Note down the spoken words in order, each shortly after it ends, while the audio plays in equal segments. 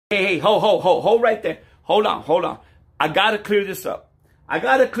Hey, hold right there. Hold on. I got to clear this up. I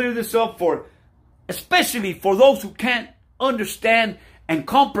got to clear this up especially for those who can't understand and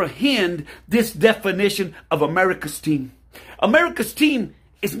comprehend this definition of America's team. America's team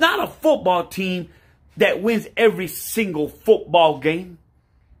is not a football team that wins every single football game,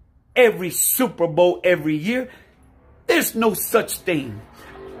 every Super Bowl every year. There's no such thing.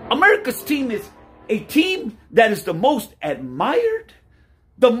 America's team is a team that is the most admired,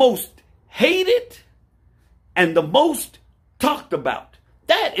 the most hated, and the most talked about.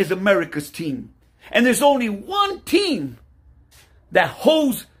 That is America's team. And there's only one team that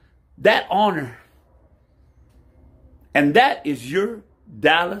holds that honor. And that is your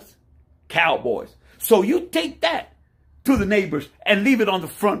Dallas Cowboys. So you take that to the neighbors and leave it on the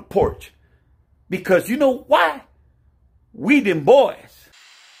front porch. Because you know why? We them boys.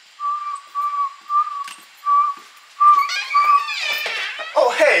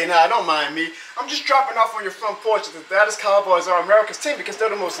 Oh, hey, nah, don't mind me. I'm just dropping off on your front porch that the Dallas Cowboys are America's team because they're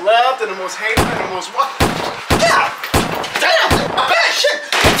the most loved and the most hated and the most Damn! Bad shit!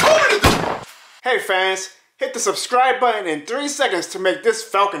 What told me to do? Hey, fans, hit the subscribe button in 3 seconds to make this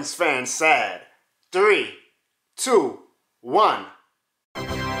Falcons fan sad. 3, 2, 1.